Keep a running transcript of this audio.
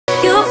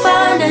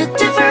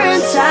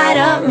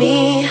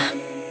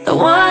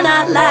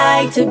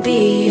like to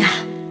be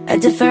a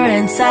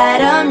different side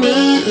of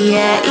me,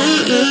 yeah,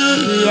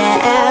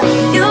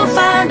 yeah. You'll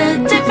find a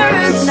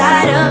different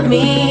side of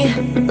me,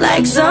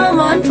 like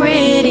someone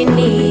pretty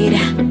neat.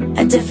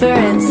 A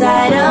different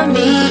side of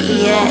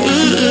me, yeah,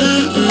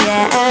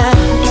 yeah.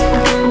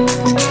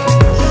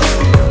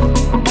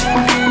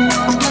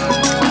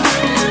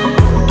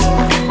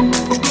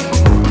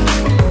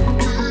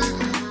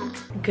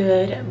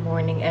 Good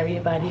morning,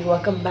 everybody.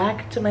 Welcome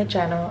back to my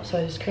channel. So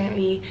it's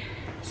currently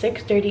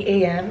 6:30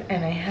 a.m.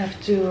 and I have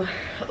to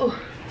oh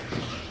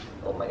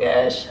my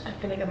gosh, I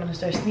feel like I'm gonna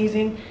start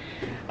sneezing.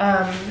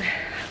 I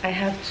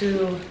have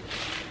to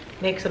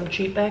make some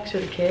treat bags for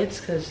the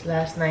kids because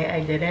last night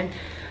I didn't.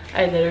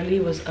 I literally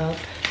was up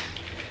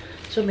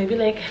so maybe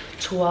like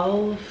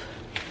 12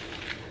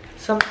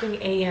 something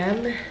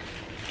a.m.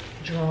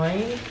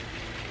 drawing,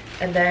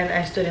 and then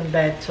I stood in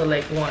bed till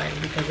like 1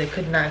 because I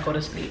could not go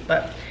to sleep.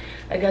 But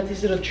I got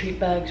these little treat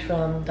bags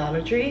from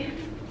Dollar Tree,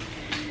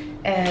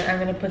 and I'm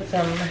gonna put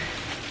some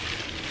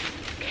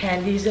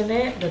candies in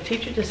it. The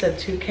teacher just said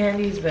 2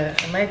 candies,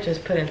 but I might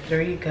just put in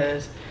 3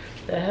 because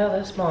the hell,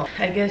 that's small.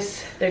 I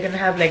guess they're gonna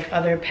have like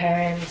other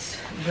parents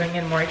bring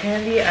in more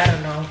candy. I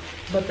don't know,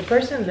 but the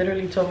person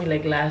literally told me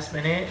like last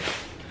minute,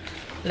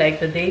 like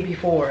the day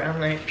before. I'm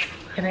like,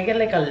 can I get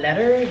like a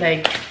letter?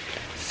 Like,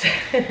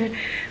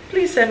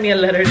 please send me a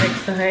letter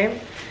next time.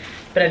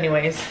 But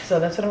anyways, so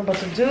that's what I'm about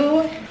to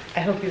do. I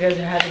hope you guys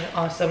are having an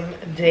awesome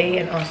day,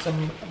 an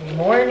awesome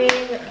morning,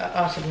 an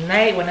awesome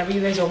night, whenever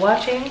you guys are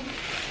watching.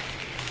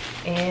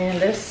 And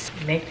let's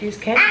make these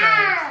candy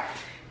bags.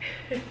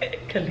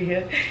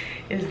 Kalia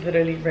is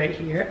literally right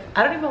here.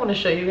 I don't even want to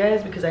show you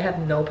guys because I have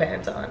no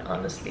pants on,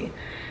 honestly.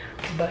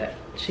 But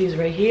she's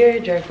right here.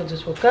 Jericho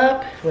just woke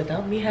up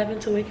without me having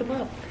to wake him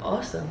up.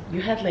 Awesome.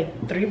 You had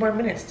like 3 more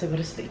minutes to go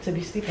to sleep, to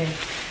be sleeping.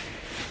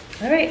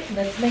 All right,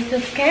 let's make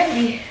this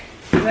candy.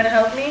 You wanna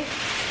help me?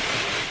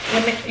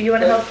 You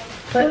wanna help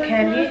put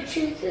candy?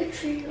 Choose the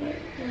tree right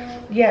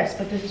now. Yes,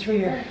 but this is for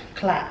your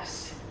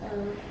class.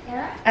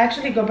 Yeah.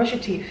 Actually, go brush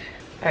your teeth.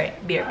 All right,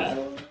 BRB.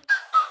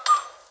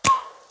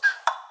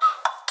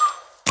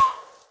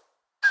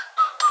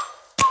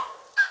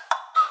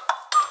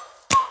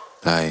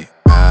 Like,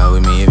 ride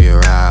with me if you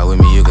ride with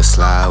me, you can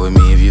slide with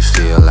me if you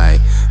feel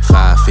like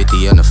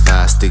 550 on the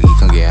 5 sticky,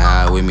 come get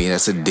high with me,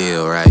 that's a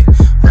deal, right?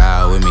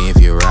 Ride with me if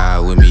you ride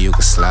with me, you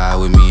can slide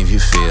with me if you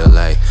feel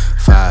like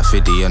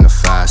 550 on the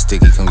 5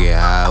 sticky, come get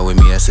high with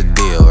me, that's a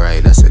deal,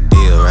 right? That's a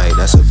deal, right?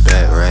 That's a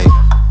bet, right?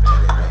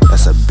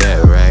 That's a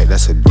bet, right?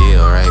 That's a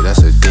deal, right?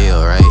 That's a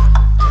deal, right?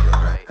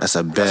 That's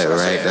a bet,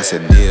 right? That's a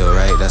deal,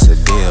 right? That's a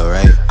deal,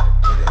 right?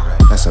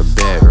 That's a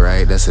bet,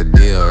 right? That's a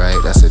deal,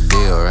 right? That's a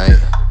deal, right?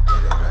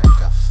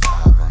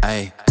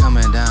 Hey,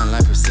 coming down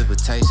like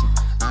precipitation.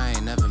 I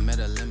ain't never met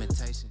a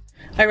limitation.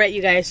 All right,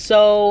 you guys.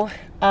 So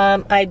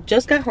I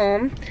just got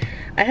home.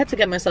 I had to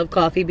get myself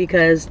coffee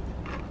because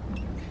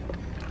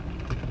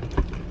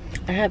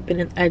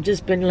I've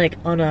just been like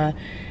on a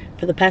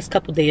for the past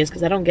couple days,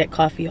 because I don't get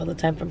coffee all the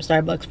time from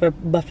Starbucks.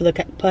 But for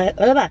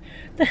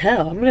the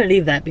hell, I'm gonna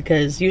leave that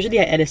because usually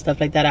I edit stuff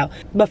like that out.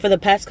 But for the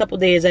past couple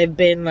days, I've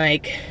been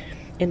like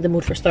in the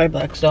mood for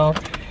Starbucks. So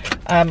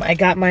I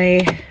got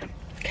my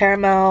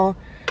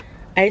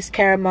iced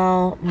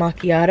caramel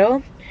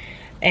macchiato,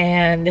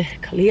 and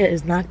Kalia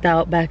is knocked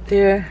out back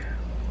there.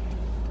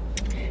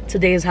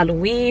 Today is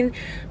Halloween,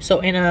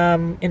 so in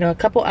a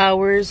couple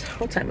hours,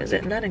 what time is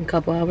it? Not in a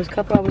couple hours.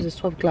 Couple hours is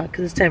 12 o'clock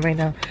because it's 10 right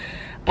now.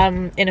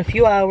 In a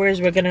few hours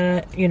we're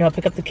gonna, you know,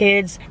 pick up the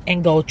kids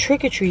and go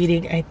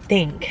trick-or-treating. I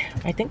think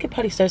it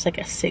probably starts like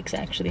at 6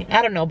 actually.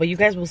 I don't know, but you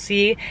guys will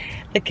see.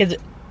 The kids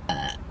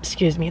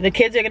excuse me, the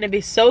kids are gonna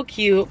be so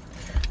cute.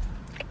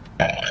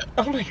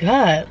 Oh my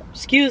god,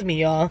 excuse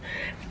me, y'all.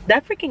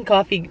 That freaking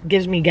coffee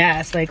gives me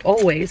gas, like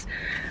always.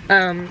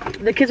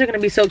 The kids are gonna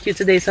be so cute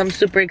today, so I'm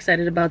super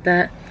excited about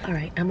that. All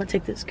right, I'm gonna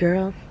take this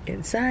girl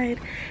inside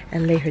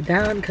and lay her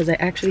down because I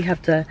actually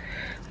have to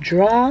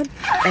draw.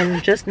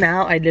 And just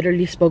now I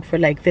literally spoke for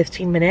like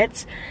 15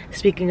 minutes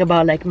speaking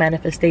about like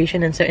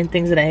manifestation and certain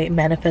things that I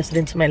manifested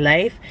into my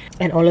life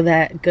and all of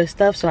that good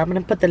stuff. So I'm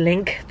gonna put the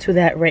link to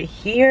that right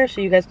here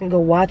so you guys can go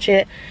watch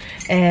it.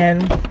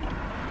 And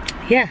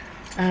yeah,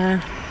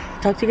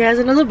 talk to you guys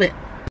in a little bit.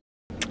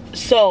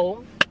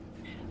 So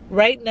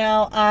right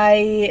now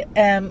I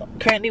am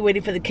currently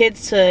waiting for the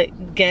kids to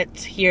get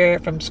here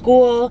from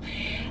school,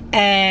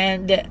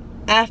 and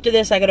after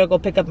this I gotta go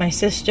pick up my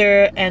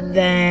sister, and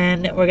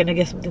then we're gonna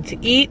get something to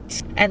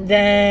eat and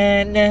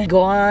then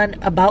go on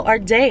about our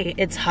day.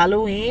 It's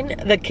Halloween.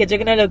 The kids are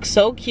gonna look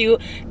so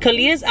cute.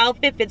 Kalia's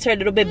outfit fits her a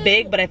little bit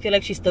big, but I feel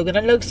like she's still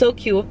gonna look so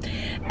cute.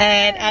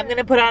 And I'm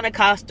gonna put on a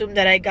costume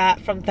that I got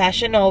from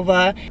Fashion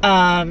Nova,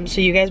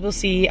 so you guys will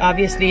see.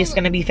 Obviously it's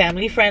gonna be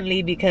family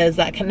friendly because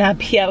I cannot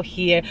be out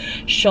here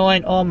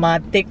showing all my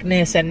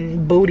thickness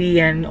and booty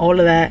and all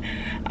of that,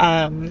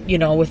 you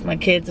know, with my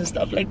kids and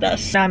stuff like that.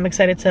 So I'm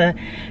excited to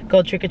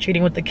go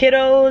trick-or-treating with the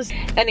kiddos.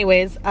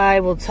 Anyways,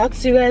 I will talk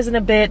to you guys in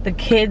a bit. The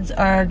kids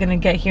are gonna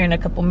get here in a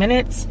couple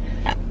minutes.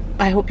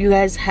 I hope you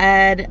guys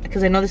had,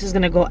 because I know this is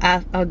gonna go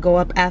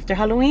up after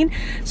Halloween,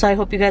 so I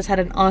hope you guys had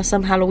an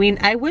awesome Halloween.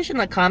 I wish in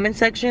the comment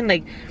section,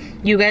 like,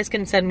 you guys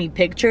can send me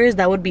pictures.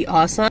 That would be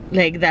awesome.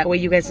 Like, that way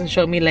you guys can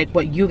show me like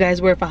what you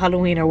guys wear for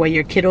Halloween or what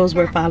your kiddos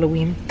wear for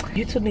Halloween.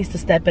 YouTube needs to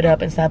step it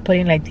up and stop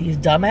putting like these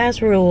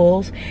dumbass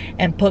rules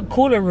and put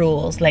cooler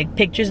rules, like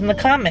pictures in the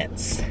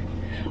comments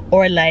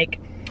or like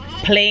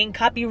playing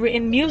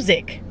copywritten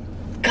music.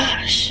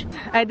 Gosh,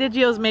 I did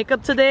Gio's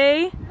makeup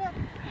today.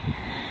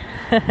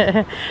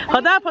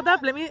 hold up,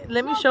 let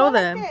me show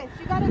them. You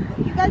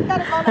guys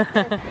gotta go like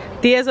this.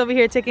 Dia's over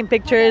here taking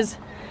pictures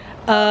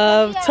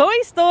of Toy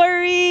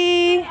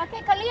Story.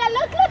 Okay, Kalia,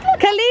 look.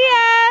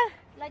 Kalia!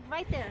 Like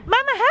right there.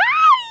 Mama,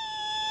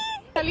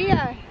 hi!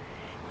 Kalia.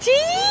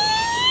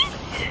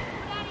 Cheese!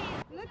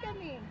 Look at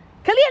me.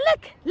 Kalia,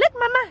 look,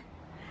 Mama.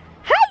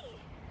 Hi!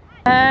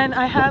 And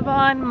I have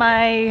on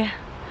my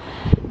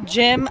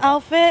gym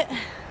outfit.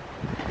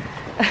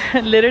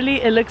 Literally,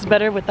 it looks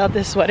better without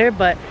this sweater,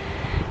 but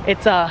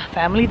it's a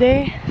family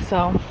day,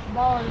 so,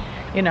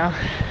 you know,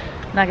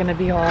 not gonna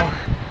be all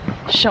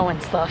showing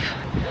stuff.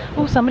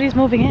 Oh, somebody's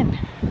moving in.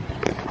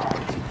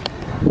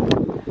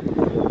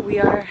 We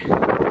are,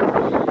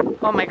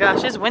 oh my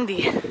gosh, it's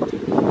windy.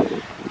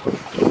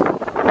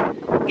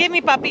 Give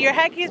me, puppy, your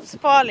hat keeps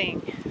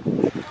falling.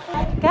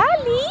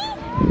 Gali,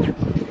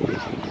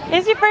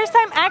 it's your first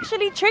time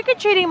actually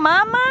trick-or-treating,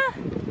 Mama?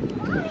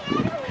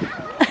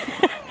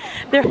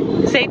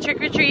 Say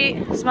trick-or-treat,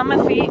 it's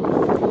Mama's feet.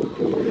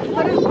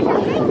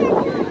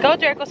 Go,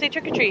 Jericho, say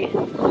trick-or-treat.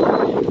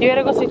 You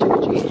gotta go say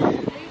trick-or-treat.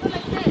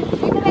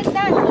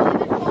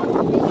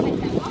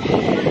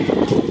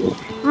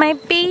 My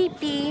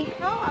baby.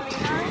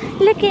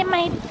 Look at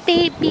my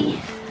baby.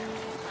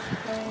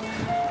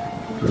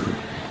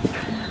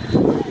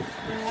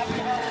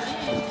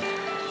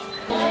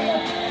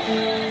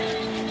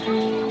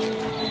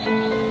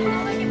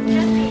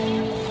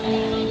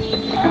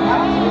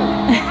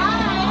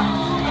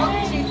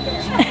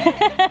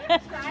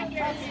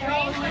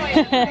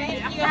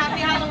 Thank you. Happy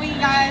Halloween,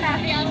 guys.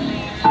 Happy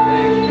Halloween.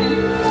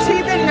 She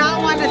did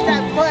not want to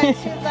set foot.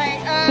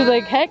 She's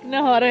like, heck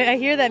no, I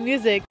hear that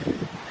music.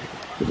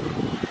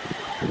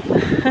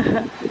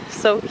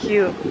 So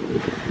cute.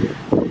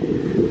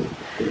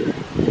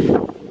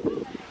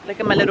 Look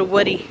at my little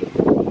Woody.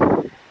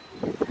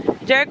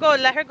 Jericho,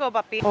 let her go,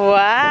 puppy.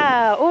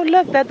 Wow. Oh,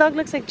 look, that dog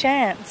looks like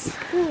Chance.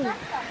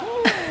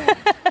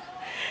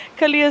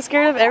 Kalia's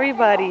scared of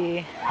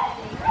everybody.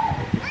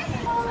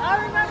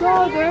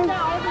 go,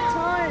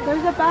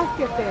 there's a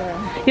basket there.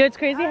 Yo, it's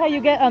crazy how you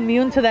get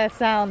immune to that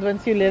sound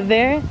once you live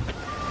there.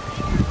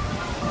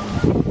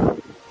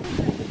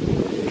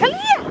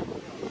 Kalia!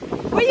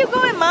 Where you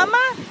going,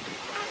 Mama?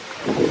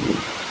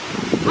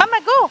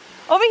 Mama, go!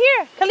 Over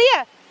here!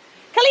 Kalia!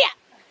 Kalia!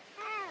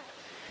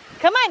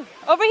 Come on!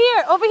 Over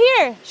here! Over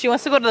here! She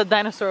wants to go to the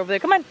dinosaur over there.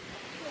 Come on!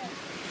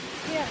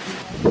 Yeah.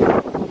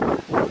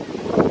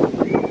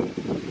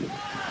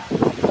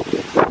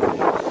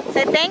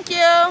 Say thank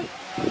you.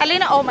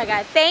 Alina, oh my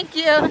God, thank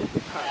you.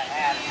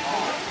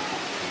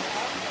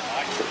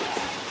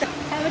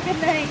 Have a good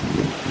night.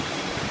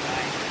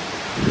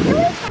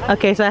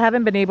 Okay, so I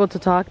haven't been able to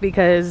talk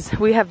because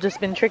we have just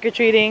been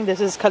trick-or-treating. This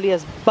is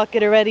Kalia's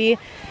bucket already.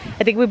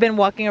 I think we've been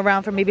walking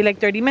around for maybe like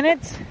 30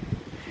 minutes.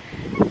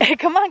 Hey,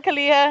 come on,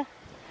 Kalia.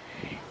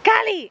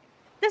 Kali!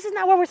 This is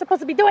not what we're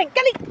supposed to be doing.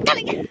 Kali!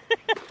 Kali!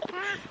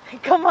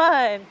 Come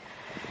on.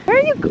 Where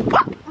are you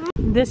going?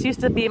 This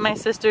used to be my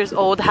sister's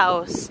old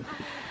house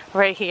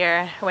right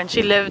here when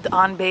she lived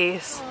on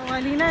base. Oh,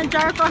 Alina and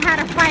Jericho had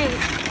a fight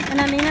and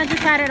Alina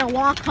decided to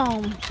walk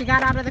home. She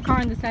got out of the car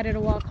and decided to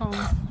walk home.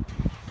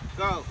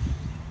 Go.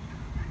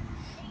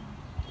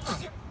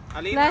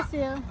 Alina. Bless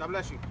you. God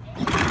bless you.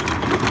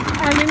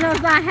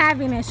 Alina's not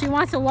having it. She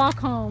wants to walk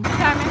home.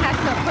 Carmen has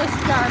to push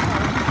Jericho.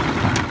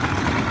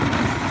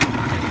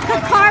 The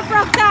car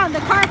broke down. The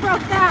car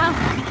broke down.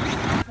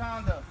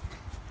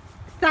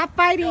 Stop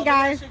fighting,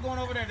 guys. Going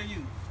over there to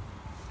you.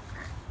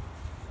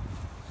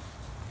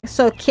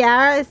 So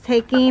Kiara is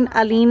taking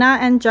Alina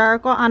and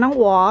Jericho on a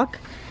walk.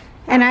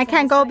 And I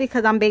can't go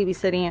because I'm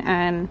babysitting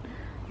and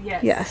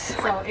yes.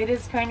 So it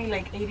is currently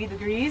like 80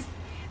 degrees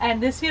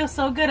and this feels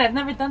so good. I've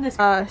never done this.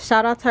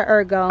 Shout out to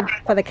Ergo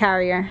for the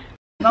carrier.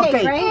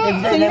 Okay,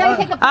 right? So you gotta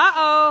take a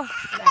Uh-oh.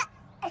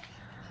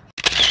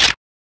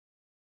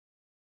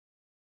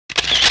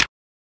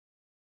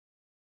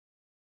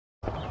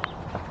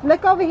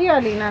 look over here,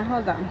 Alina.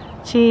 Hold on.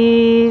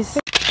 Cheese.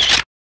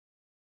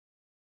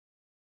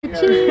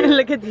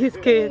 Look at these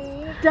kids.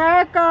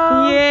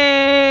 Jericho.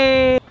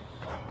 Yay.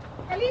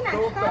 Alina,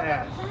 So stop.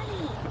 fast.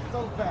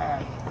 So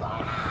fast.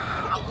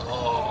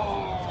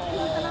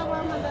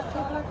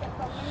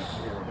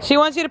 She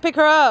wants you to pick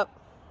her up.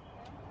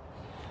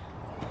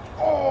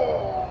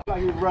 Oh,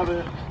 like your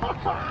brother.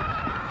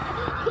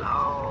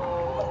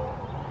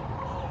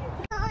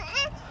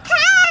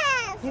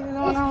 You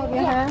don't want to hold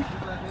your hand?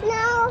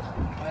 No.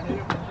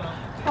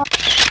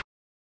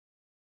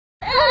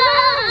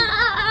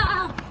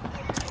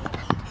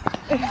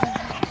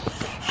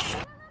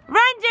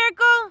 Run,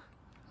 Jericho.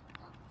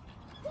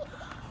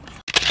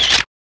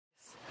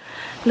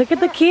 Look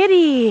at the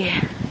kitty.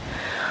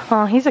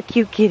 Oh, he's a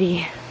cute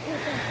kitty.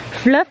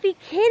 Fluffy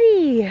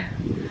kitty.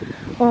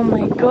 Oh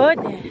my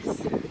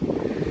goodness.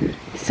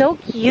 So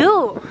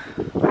cute.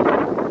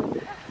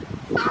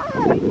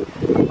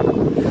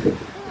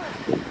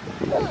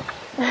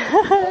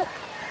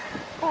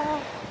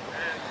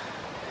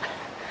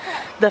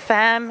 The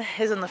fam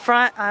is in the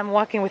front. I'm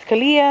walking with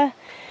Kalia,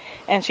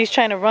 and she's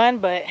trying to run,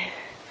 but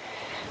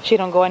she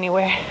don't go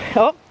anywhere.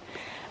 Oh,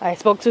 I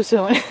spoke too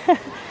soon.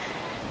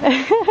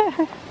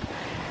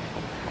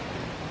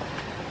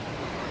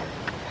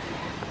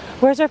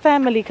 Where's our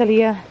family,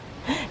 Kalia?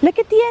 Look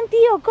at the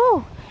Tío.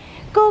 Go.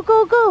 Go,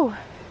 go, go.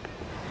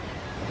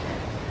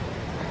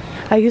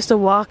 I used to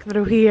walk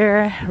through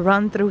here,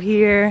 run through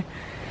here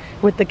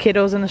with the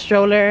kiddos in the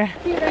stroller.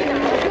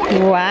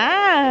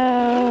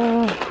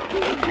 Wow.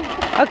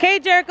 Okay,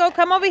 Jericho,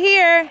 come over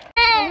here.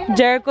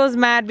 Jericho's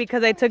mad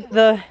because I took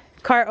the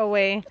cart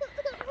away,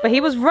 but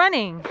he was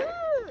running.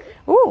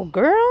 Ooh,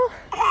 girl.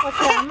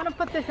 Okay, I'm gonna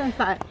put this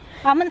inside.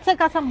 I'm gonna take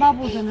out some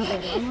bubbles in the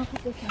later. I'm gonna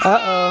put this inside.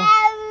 Uh-oh.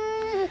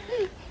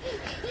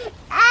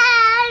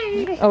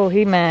 Oh,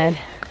 he mad.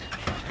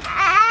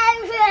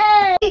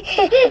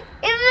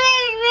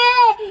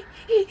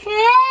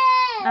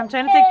 I'm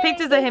trying to take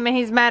pictures of him and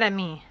he's mad at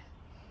me.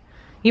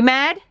 You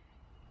mad?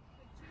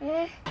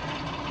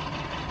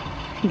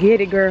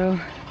 Get it, girl.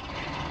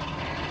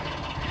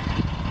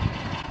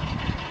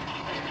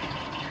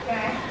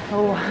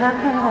 Oh,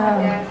 wow.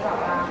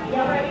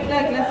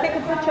 Look, let's take a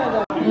picture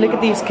of them. Look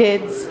at these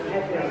kids.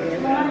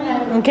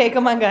 Okay,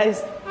 come on,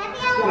 guys.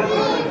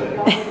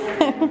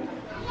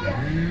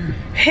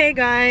 Hey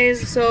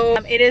guys, so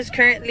it is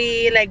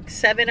currently like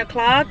 7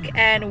 o'clock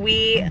and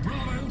we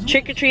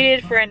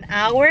trick-or-treated for an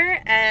hour,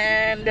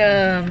 and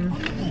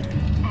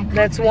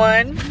that's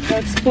one.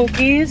 That's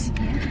Spooky's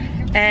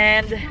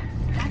and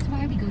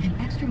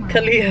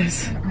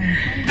Kalia's.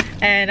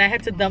 And I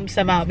had to dump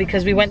some out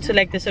because we went to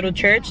like this little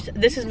church.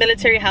 This is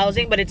military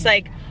housing, but it's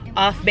like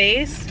off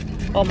base.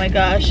 Oh my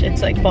gosh,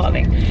 it's like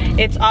falling.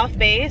 It's off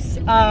base,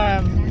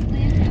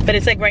 but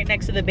it's like right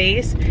next to the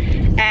base.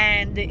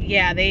 And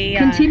yeah, they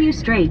continue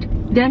straight,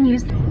 then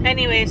use.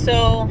 Anyway,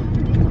 so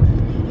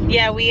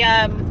yeah, we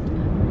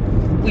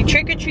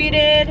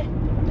trick-or-treated.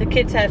 The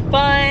kids had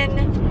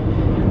fun.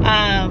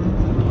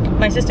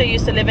 My sister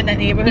used to live in that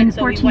neighborhood, in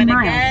so we went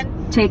miles,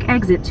 again. Take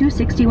exit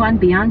 261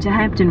 beyond to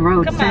Hampton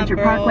Road, Come Center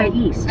on, Parkway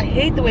East. I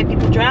hate the way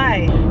people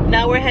drive.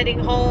 Now we're heading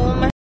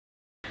home.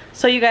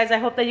 So you guys, I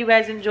hope that you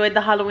guys enjoyed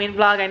the Halloween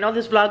vlog. I know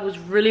this vlog was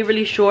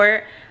really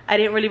short. I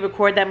didn't really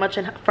record that much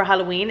for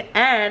Halloween.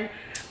 And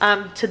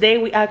today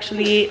we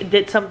actually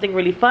did something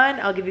really fun.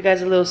 I'll give you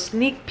guys a little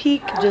sneak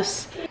peek.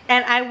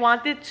 And I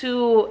wanted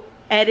to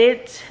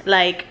edit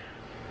like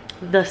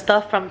the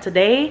stuff from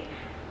today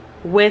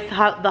with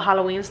the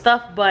Halloween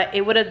stuff, but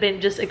it would have been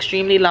just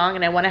extremely long,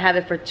 and I want to have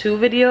it for 2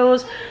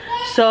 videos.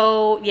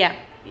 So yeah,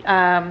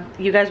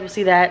 you guys will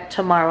see that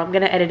tomorrow. I'm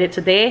gonna edit it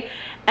today,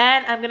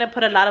 and I'm gonna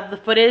put a lot of the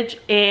footage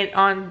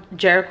on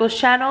Jericho's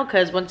channel,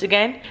 because once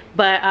again,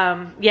 but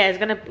yeah, it's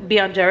gonna be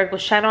on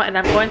Jericho's channel, and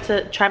I'm going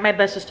to try my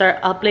best to start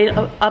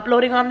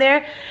uploading on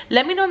there.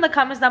 Let me know in the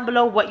comments down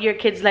below what your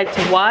kids like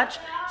to watch.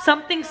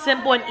 Something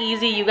simple and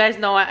easy. You guys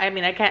know, I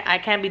mean, I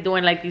can't be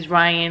doing like these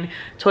Ryan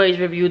toys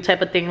review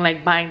type of thing,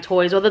 like buying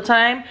toys all the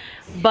time,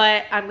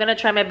 but I'm gonna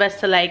try my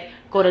best to like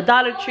go to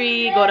Dollar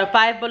Tree, go to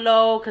Five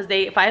Below, because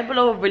Five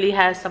Below really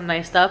has some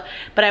nice stuff.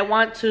 But I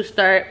want to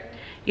start,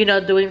 you know,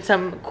 doing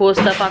some cool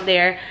stuff on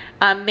there,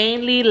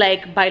 mainly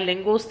like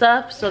bilingual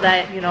stuff, so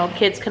that, you know,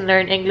 kids can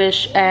learn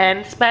English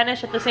and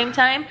Spanish at the same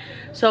time.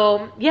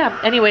 So yeah,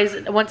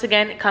 anyways, once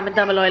again, comment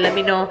down below and let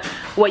me know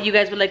what you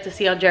guys would like to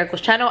see on Jericho's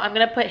channel. I'm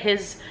gonna put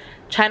his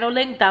channel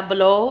link down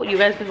below. You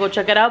guys can go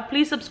check it out.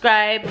 Please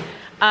subscribe,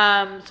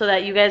 so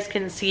that you guys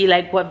can see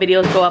like what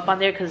videos go up on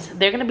there, because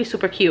they're gonna be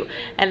super cute.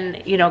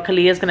 And you know,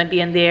 Kalia's gonna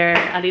be in there,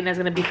 Alina's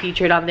gonna be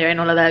featured on there, and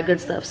all of that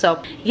good stuff.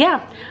 So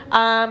yeah,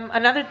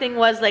 another thing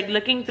was like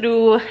looking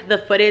through the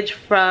footage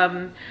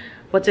from,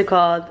 what's it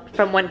called,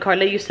 from when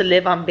Carla used to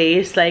live on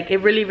base. Like, it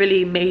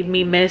really made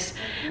me miss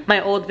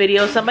my old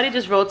videos. Somebody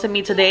just wrote to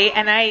me today,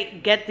 and I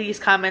get these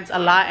comments a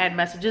lot and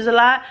messages a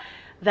lot,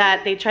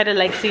 that they try to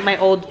like see my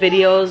old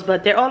videos,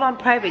 but they're all on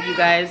private, you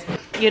guys.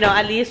 You know,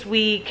 at least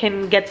we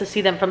can get to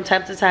see them from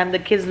time to time. The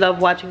kids love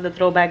watching the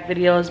throwback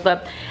videos,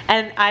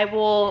 and I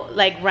will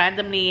like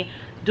randomly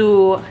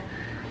do,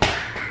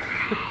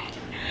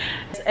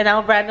 and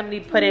I'll randomly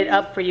put it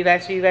up for you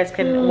guys so you guys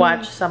can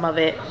watch some of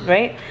it,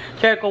 right?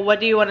 Jericho, what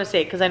do you want to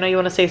say? Because I know you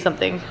want to say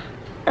something.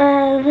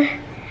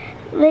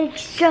 Make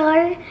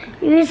sure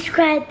you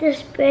subscribe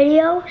this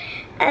video,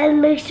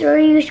 and make sure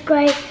you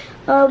subscribe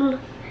the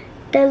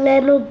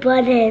little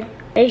button.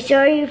 Make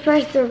sure you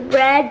press the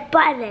red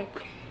button.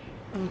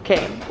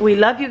 Okay, we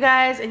love you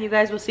guys, and you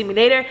guys will see me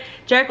later.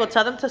 Jericho,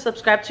 tell them to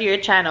subscribe to your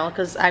channel,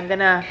 because I'm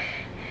gonna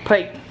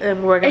put,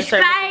 we're gonna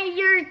start. Subscribe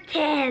your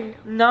channel.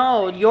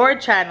 No, your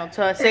channel.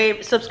 To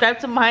say subscribe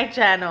to my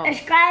channel.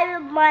 Subscribe to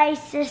my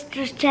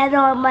sister's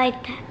channel and my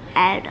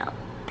channel.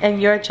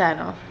 And your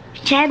channel.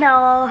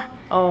 Channel.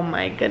 Oh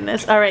my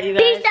goodness. All right, you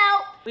guys. Peace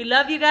out. We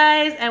love you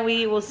guys, and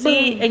we will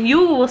see, and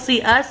you will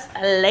see us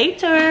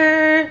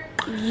later.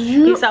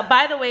 Peace out.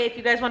 By the way, if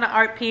you guys want an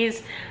art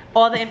piece,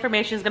 all the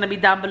information is going to be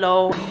down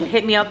below.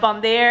 Hit me up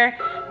on there.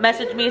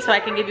 Message me so I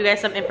can give you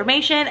guys some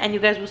information, and you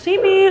guys will see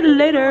me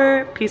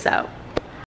later. Peace out.